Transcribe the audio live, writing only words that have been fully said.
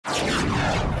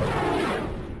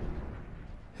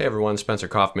Hey everyone, Spencer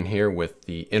Kaufman here with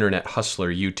the Internet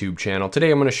Hustler YouTube channel. Today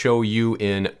I'm going to show you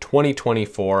in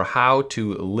 2024 how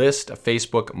to list a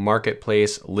Facebook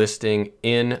Marketplace listing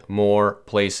in more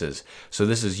places. So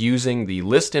this is using the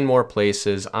List in More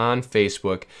Places on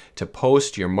Facebook to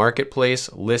post your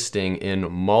marketplace listing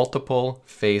in multiple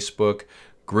Facebook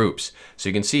groups. So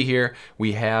you can see here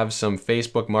we have some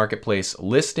Facebook Marketplace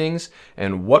listings,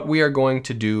 and what we are going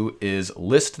to do is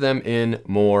list them in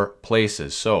more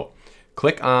places. So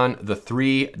click on the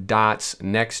three dots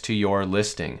next to your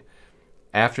listing.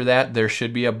 After that, there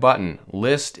should be a button,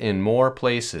 List in More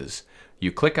Places.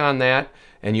 You click on that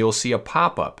and you'll see a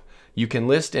pop-up. You can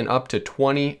list in up to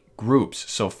 20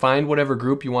 groups. So find whatever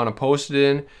group you want to post it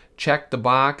in, check the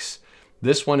box.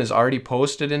 This one is already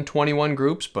posted in 21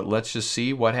 groups, but let's just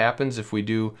see what happens if we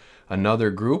do another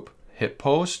group. Hit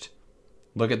post.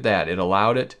 Look at that. It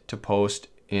allowed it to post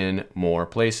in more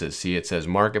places. See, it says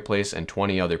Marketplace and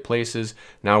 20 other places.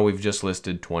 Now we've just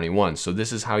listed 21. So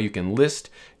this is how you can list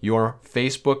your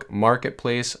Facebook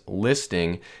Marketplace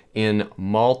listing in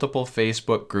multiple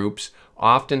Facebook groups,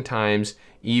 oftentimes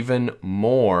even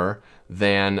more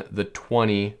than the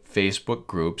 20 Facebook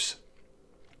groups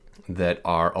that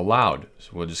are allowed.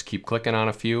 So we'll just keep clicking on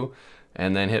a few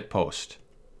and then hit post.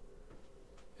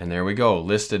 And there we go,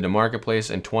 listed to Marketplace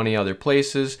and 20 other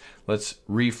places. Let's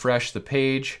refresh the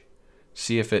page,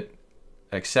 see if it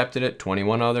accepted it.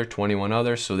 21 other, 21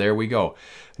 other. So there we go.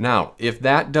 Now, if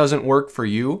that doesn't work for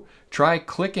you, try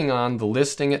clicking on the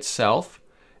listing itself,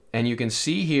 and you can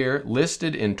see here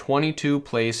listed in 22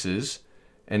 places,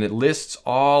 and it lists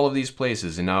all of these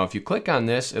places. And now if you click on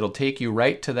this, it'll take you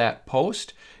right to that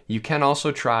post. You can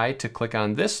also try to click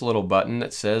on this little button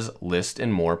that says List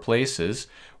in More Places.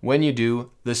 When you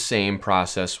do, the same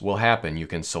process will happen. You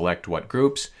can select what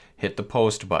groups, hit the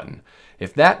post button.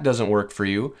 If that doesn't work for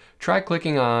you, try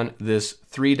clicking on this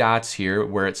three dots here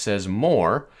where it says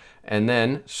More, and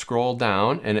then scroll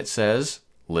down and it says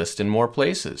List in More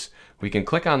Places. We can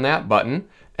click on that button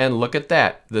and look at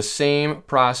that. The same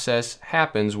process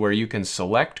happens where you can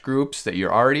select groups that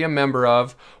you're already a member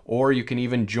of, or you can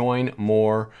even join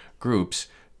more groups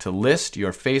to list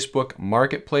your Facebook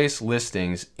Marketplace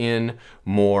listings in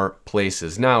more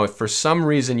places. Now, if for some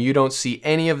reason you don't see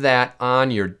any of that on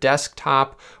your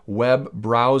desktop web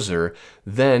browser,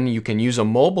 then you can use a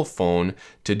mobile phone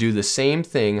to do the same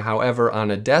thing. However,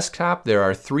 on a desktop, there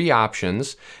are three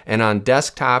options, and on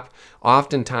desktop,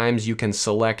 oftentimes you can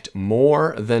select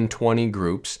more than 20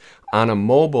 groups. On a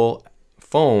mobile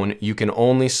phone, you can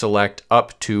only select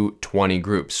up to 20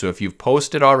 groups. So if you've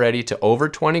posted already to over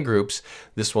 20 groups,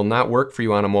 this will not work for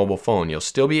you on a mobile phone. You'll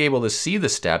still be able to see the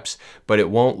steps, but it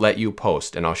won't let you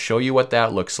post. And I'll show you what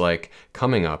that looks like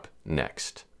coming up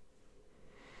next.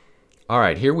 All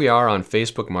right, here we are on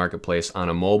Facebook Marketplace on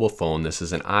a mobile phone. This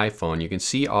is an iPhone. You can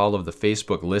see all of the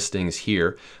Facebook listings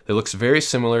here. It looks very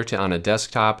similar to on a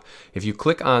desktop. If you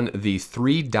click on the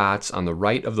three dots on the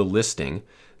right of the listing,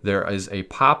 there is a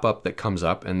pop-up that comes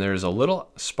up, and there's a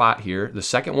little spot here. The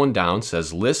second one down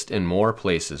says List in More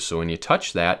Places. So when you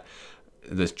touch that,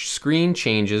 the screen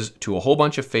changes to a whole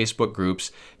bunch of Facebook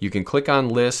groups. You can click on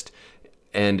List,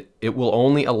 and it will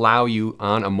only allow you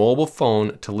on a mobile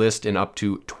phone to list in up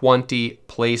to 20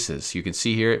 places. You can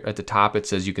see here at the top it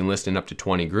says you can list in up to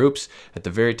 20 groups. At the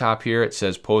very top here it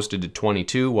says posted to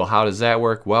 22. Well, how does that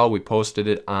work? Well, we posted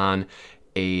it on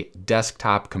a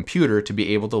desktop computer to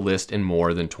be able to list in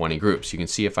more than 20 groups. You can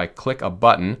see if I click a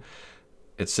button,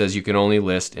 it says you can only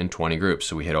list in 20 groups.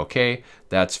 So we hit OK,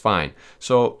 that's fine.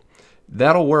 So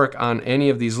that'll work on any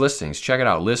of these listings. Check it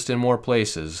out, List in More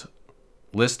Places,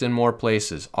 List in More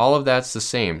Places. All of that's the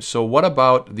same. So what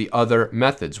about the other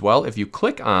methods? Well, if you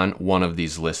click on one of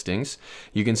these listings,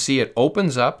 you can see it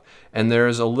opens up and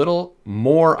there's a little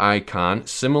more icon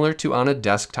similar to on a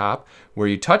desktop where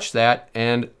you touch that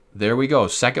and there we go.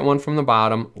 Second one from the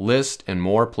bottom, List in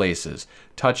More Places.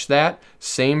 Touch that,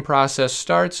 same process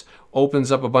starts,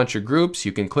 opens up a bunch of groups.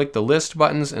 You can click the list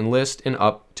buttons and list in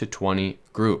up to 20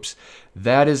 groups.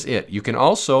 That is it. You can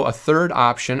also, a third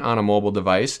option on a mobile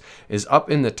device is up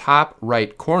in the top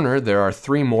right corner. There are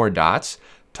three more dots.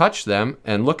 Touch them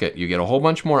and look at, you get a whole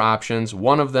bunch more options.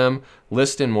 One of them,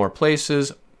 List in More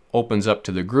Places, opens up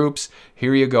to the groups.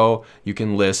 Here you go. You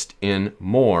can list in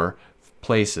more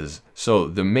places. So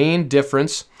the main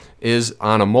difference is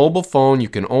on a mobile phone, you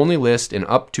can only list in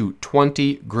up to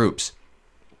 20 groups.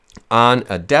 On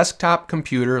a desktop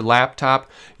computer, laptop,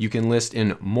 you can list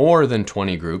in more than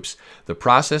 20 groups. The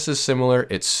process is similar.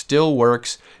 It still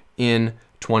works in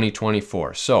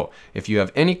 2024. So if you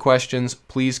have any questions,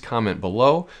 please comment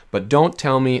below, but don't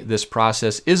tell me this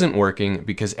process isn't working,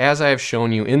 because as I have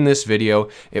shown you in this video,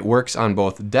 it works on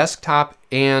both desktop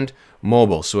and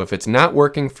mobile. So if it's not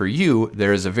working for you,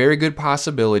 there is a very good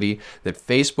possibility that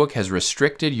Facebook has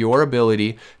restricted your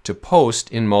ability to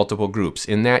post in multiple groups.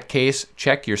 In that case,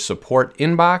 check your support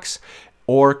inbox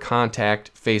or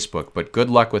contact Facebook. But good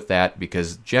luck with that,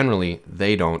 because generally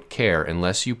they don't care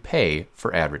unless you pay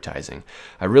for advertising.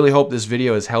 I really hope this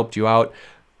video has helped you out.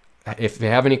 If you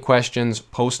have any questions,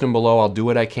 post them below. I'll do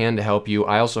what I can to help you.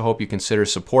 I also hope you consider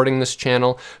supporting this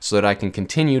channel so that I can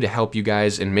continue to help you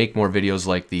guys and make more videos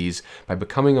like these by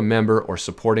becoming a member or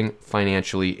supporting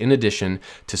financially, in addition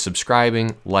to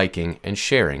subscribing, liking, and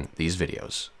sharing these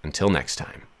videos. Until next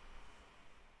time.